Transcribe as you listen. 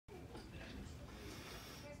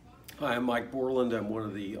Hi, I'm Mike Bourland. I'm one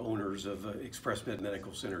of the owners of ExpressMed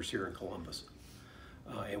Medical Centers here in Columbus.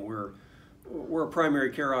 And we're a primary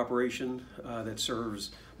care operation that serves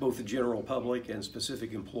both the general public and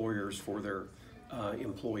specific employers for their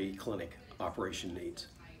employee clinic operation needs.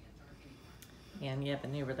 And you have a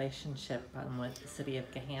new relationship with the city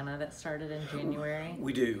of Gahanna that started in January?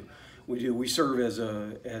 We do. We serve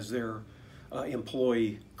as their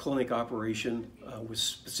employee clinic operation with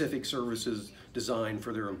specific services designed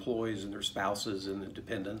for their employees and their spouses and their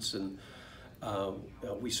dependents. And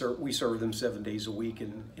we serve them 7 days a week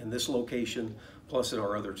in this location, plus in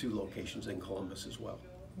our other 2 locations in Columbus as well.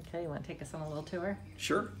 Okay, you want to take us on a little tour?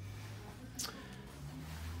 Sure.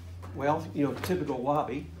 Well, typical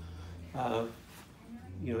lobby,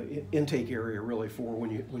 intake area really for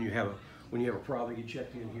when you have a problem. You check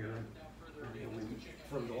in here.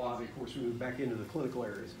 From the lobby, of course, we move back into the clinical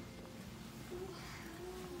areas.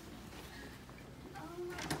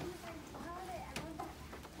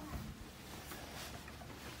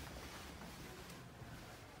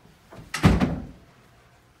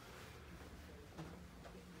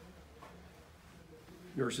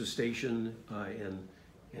 Nurses station and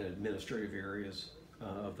administrative areas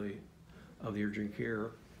of the urgent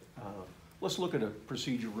care. Let's look at a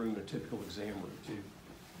procedure room, a typical exam room too.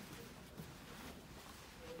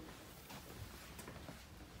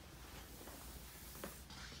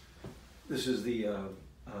 This is the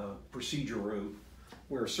procedure room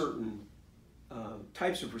where certain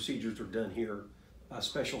types of procedures are done here.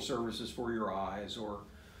 Special services for your eyes, or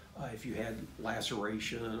if you had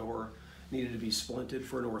laceration or needed to be splinted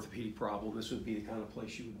for an orthopedic problem, this would be the kind of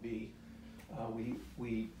place you would be.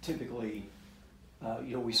 We typically,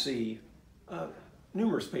 we see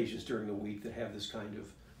numerous patients during the week that have this kind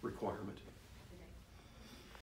of requirement.